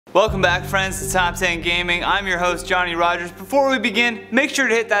Welcome back, friends, to Top 10 Gaming. I'm your host, Johnny Rogers. Before we begin, make sure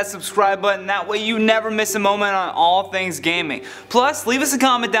to hit that subscribe button. That way you never miss a moment on all things gaming. Plus, leave us a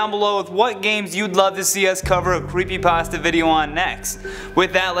comment down below with what games you'd love to see us cover a Creepypasta video on next.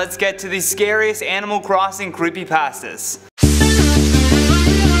 With that, let's get to the scariest Animal Crossing Creepypastas.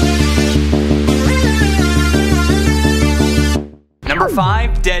 Number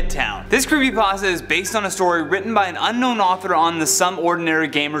 5. Dead Town. This creepypasta is based on a story written by an unknown author on the Some Ordinary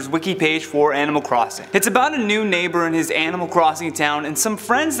Gamers wiki page for Animal Crossing. It's about a new neighbor in his Animal Crossing town and some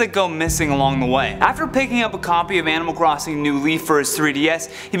friends that go missing along the way. After picking up a copy of Animal Crossing New Leaf for his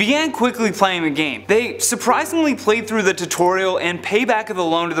 3DS, he began quickly playing the game. They surprisingly played through the tutorial and payback of the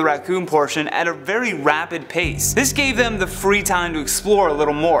loan to the raccoon portion at a very rapid pace. This gave them the free time to explore a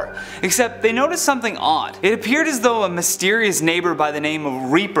little more, except they noticed something odd. It appeared as though a mysterious neighbor by the name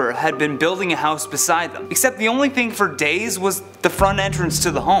of Reaper had been building a house beside them, except the only thing for days was the front entrance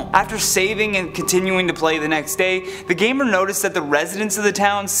to the home. After saving and continuing to play the next day, the gamer noticed that the residents of the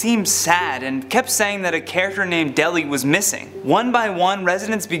town seemed sad and kept saying that a character named Deli was missing. One by one,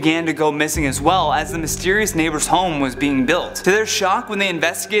 residents began to go missing as well as the mysterious neighbor's home was being built. To their shock, when they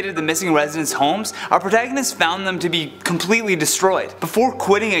investigated the missing residents' homes, our protagonist found them to be completely destroyed. Before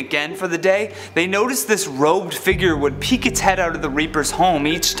quitting again for the day, they noticed this robed figure would peek its head out of the Reaper's home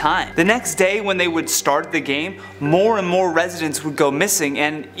each time. The next day, when they would start the game, more and more residents would go missing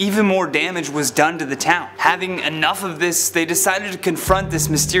and even more damage was done to the town. Having enough of this, they decided to confront this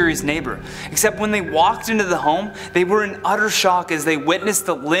mysterious neighbor. Except when they walked into the home, they were in utter shock as they witnessed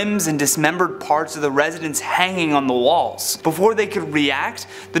the limbs and dismembered parts of the residents hanging on the walls. Before they could react,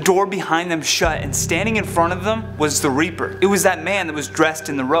 the door behind them shut and standing in front of them was the Reaper. It was that man that was dressed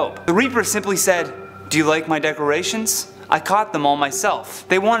in the robe. The Reaper simply said, "Do you like my decorations? I caught them all myself."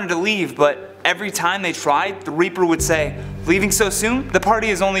 They wanted to leave, but every time they tried, the Reaper would say, "Leaving so soon? The party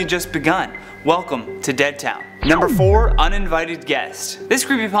has only just begun. Welcome to Dead Town." Number 4. Uninvited Guest. This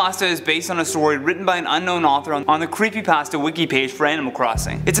creepypasta is based on a story written by an unknown author on the Creepypasta wiki page for Animal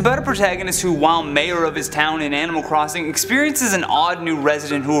Crossing. It's about a protagonist who, while mayor of his town in Animal Crossing, experiences an odd new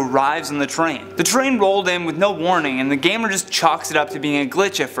resident who arrives on the train. The train rolled in with no warning and the gamer just chalks it up to being a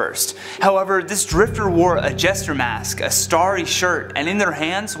glitch at first. However, this drifter wore a jester mask, a starry shirt, and in their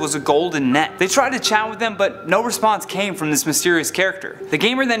hands was a golden net. They tried to chat with them, but no response came from this mysterious character. The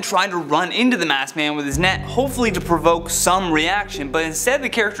gamer then tried to run into the masked man with his net, hopefully to provoke some reaction, but instead the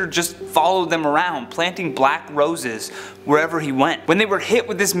character just followed them around, planting black roses wherever he went. When they were hit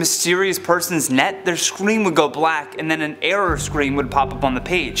with this mysterious person's net, their screen would go black and then an error screen would pop up on the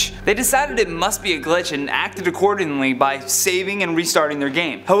page. They decided it must be a glitch and acted accordingly by saving and restarting their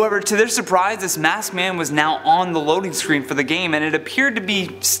game. However, to their surprise, this masked man was now on the loading screen for the game and it appeared to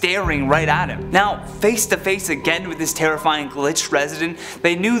be staring right at him. Now, face to face again with this terrifying glitched resident,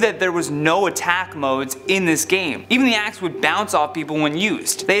 they knew that there was no attack modes in this game. Even the axe would bounce off people when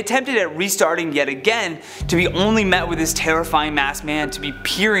used. They attempted at restarting yet again to be only met with this terrifying masked man to be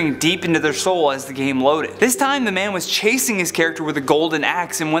peering deep into their soul as the game loaded. This time the man was chasing his character with a golden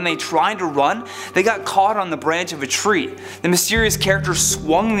axe, and when they tried to run, they got caught on the branch of a tree. The mysterious character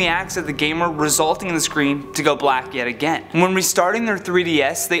swung the axe at the gamer, resulting in the screen to go black yet again. And when restarting their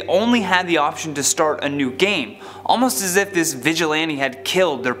 3DS, they only had the option to start a new game, almost as if this vigilante had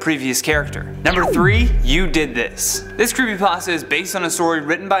killed their previous character. Number 3. You Did This. This creepypasta is based on a story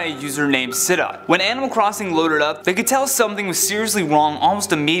written by a user named Sidot. When Animal Crossing loaded up, they could tell something was seriously wrong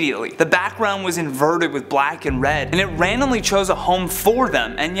almost immediately. The background was inverted with black and red, and it randomly chose a home for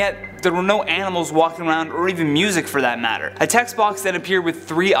them, and yet there were no animals walking around or even music for that matter. A text box then appeared with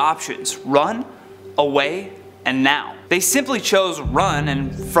 3 options: run, away, and now. They simply chose run,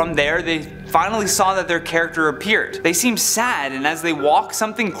 and from there they finally saw that their character appeared. They seemed sad, and as they walked,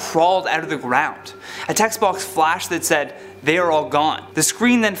 something crawled out of the ground. A text box flashed that said, "They are all gone." The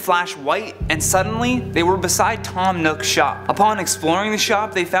screen then flashed white, and suddenly they were beside Tom Nook's shop. Upon exploring the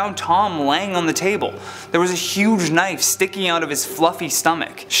shop, they found Tom laying on the table. There was a huge knife sticking out of his fluffy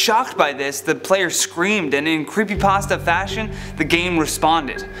stomach. Shocked by this, the player screamed, and in creepypasta fashion, the game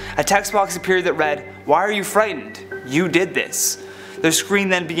responded. A text box appeared that read, "Why are you frightened? You did this." Their screen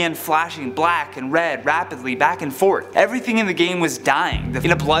then began flashing black and red rapidly back and forth. Everything in the game was dying.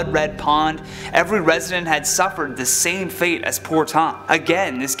 In a blood-red pond, every resident had suffered the same fate as poor Tom.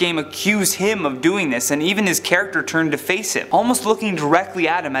 Again, this game accused him of doing this, and even his character turned to face him, almost looking directly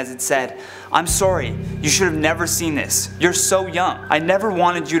at him as it said, "I'm sorry, you should have never seen this. You're so young. I never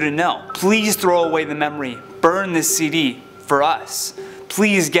wanted you to know. Please throw away the memory. Burn this CD for us.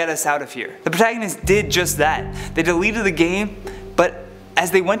 Please get us out of here." The protagonist did just that. They deleted the game, but As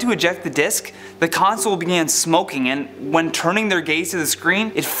they went to eject the disc, the console began smoking, and when turning their gaze to the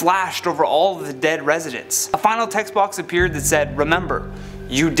screen, it flashed over all of the dead residents. A final text box appeared that said, "Remember,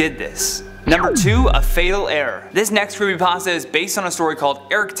 you did this." Number 2, A Fatal Error. This next creepypasta is based on a story called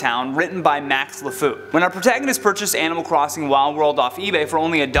Eric-Town, written by Max Lafute. When our protagonist purchased Animal Crossing Wild World off eBay for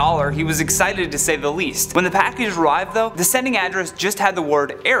only $1, he was excited to say the least. When the package arrived though, the sending address just had the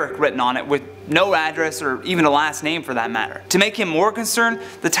word Eric written on it with no address or even a last name for that matter. To make him more concerned,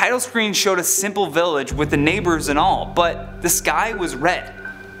 the title screen showed a simple village with the neighbors and all, but the sky was red.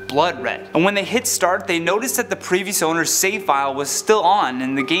 Blood red. And when they hit start, they noticed that the previous owner's save file was still on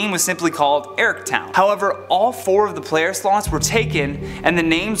and the game was simply called Eric-Town. However, all 4 of the player slots were taken and the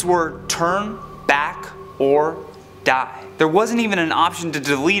names were Turn, Back, or Die. There wasn't even an option to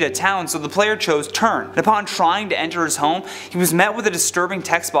delete a town, so the player chose Turn. And upon trying to enter his home, he was met with a disturbing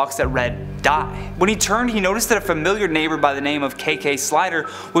text box that read, Die. When he turned, he noticed that a familiar neighbor by the name of KK Slider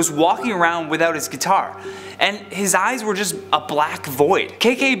was walking around without his guitar, and his eyes were just a black void.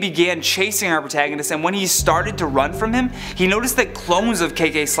 KK began chasing our protagonist, and when he started to run from him, he noticed that clones of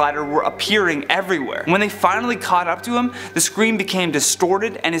KK Slider were appearing everywhere. When they finally caught up to him, the screen became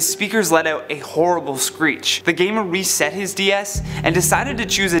distorted and his speakers let out a horrible screech. The gamer reset his DS and decided to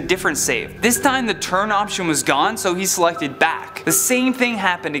choose a different save. This time the turn option was gone, so he selected back. The same thing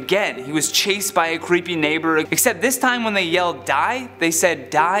happened again. He was chased by a creepy neighbor, except this time when they yelled die, they said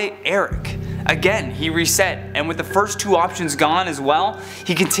Die Eric. Again, he reset, and with the first 2 options gone as well,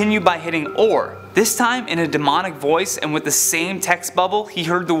 he continued by hitting OR. This time in a demonic voice and with the same text bubble, he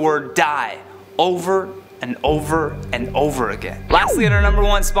heard the word die over and over and over again. Lastly, at our number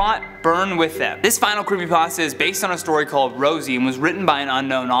 1 spot, Burn With Them. This final creepypasta is based on a story called Rosie and was written by an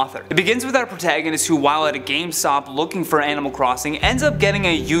unknown author. It begins with our protagonist who, while at a GameStop looking for Animal Crossing, ends up getting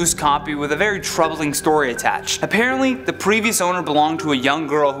a used copy with a very troubling story attached. Apparently, the previous owner belonged to a young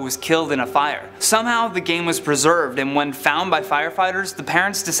girl who was killed in a fire. Somehow, the game was preserved, and when found by firefighters, the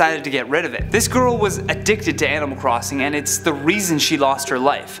parents decided to get rid of it. This girl was addicted to Animal Crossing, and it's the reason she lost her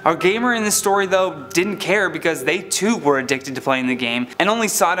life. Our gamer in this story, though, didn't care because they too were addicted to playing the game and only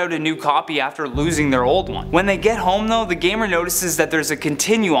sought out a new copy after losing their old one. When they get home though, the gamer notices that there's a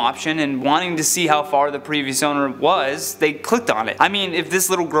continue option, and wanting to see how far the previous owner was, they clicked on it. I mean, if this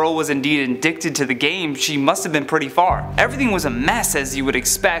little girl was indeed addicted to the game, she must have been pretty far. Everything was a mess as you would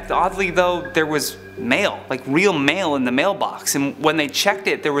expect. Oddly though, there was mail, like real mail in the mailbox, and when they checked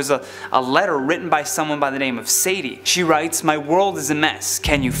it, there was a letter written by someone by the name of Sadie. She writes, "My world is a mess,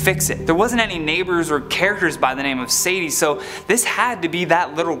 can you fix it?" There wasn't any neighbors or characters by the name of Sadie, so this had to be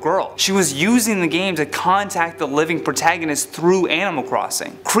that little girl. She was using the game to contact the living protagonist through Animal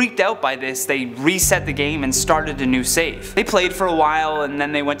Crossing. Creeped out by this, they reset the game and started a new save. They played for a while and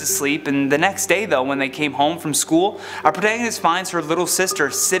then they went to sleep, and the next day though, when they came home from school, our protagonist finds her little sister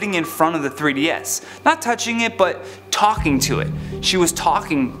sitting in front of the 3DS. Not touching it, but talking to it. She was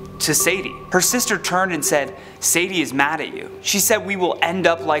talking to Sadie. Her sister turned and said, "Sadie is mad at you. She said we will end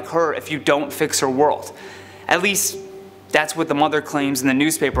up like her if you don't fix her world." At least, that's what the mother claims in the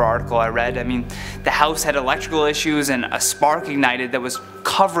newspaper article I read. I mean, the house had electrical issues and a spark ignited that was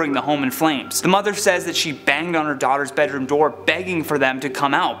covering the home in flames. The mother says that she banged on her daughter's bedroom door begging for them to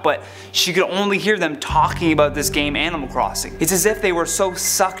come out, but she could only hear them talking about this game Animal Crossing. It's as if they were so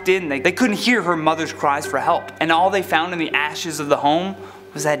sucked in they couldn't hear her mother's cries for help. And all they found in the ashes of the home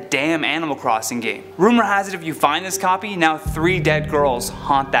was that damn Animal Crossing game. Rumor has it if you find this copy, now 3 dead girls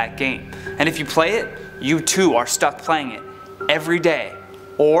haunt that game. And if you play it, you too are stuck playing it every day,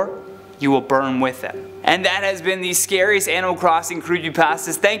 or you will burn with them. And that has been the scariest Animal Crossing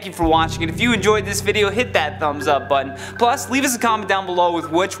creepypastas. Thank you for watching, and if you enjoyed this video, hit that thumbs up button. Plus, leave us a comment down below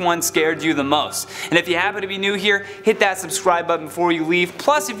with which one scared you the most. And if you happen to be new here, hit that subscribe button before you leave.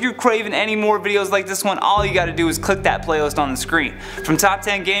 Plus, if you're craving any more videos like this one, all you gotta do is click that playlist on the screen. From Top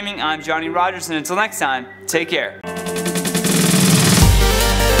 10 Gaming, I'm Johnny Rogers, and until next time, take care.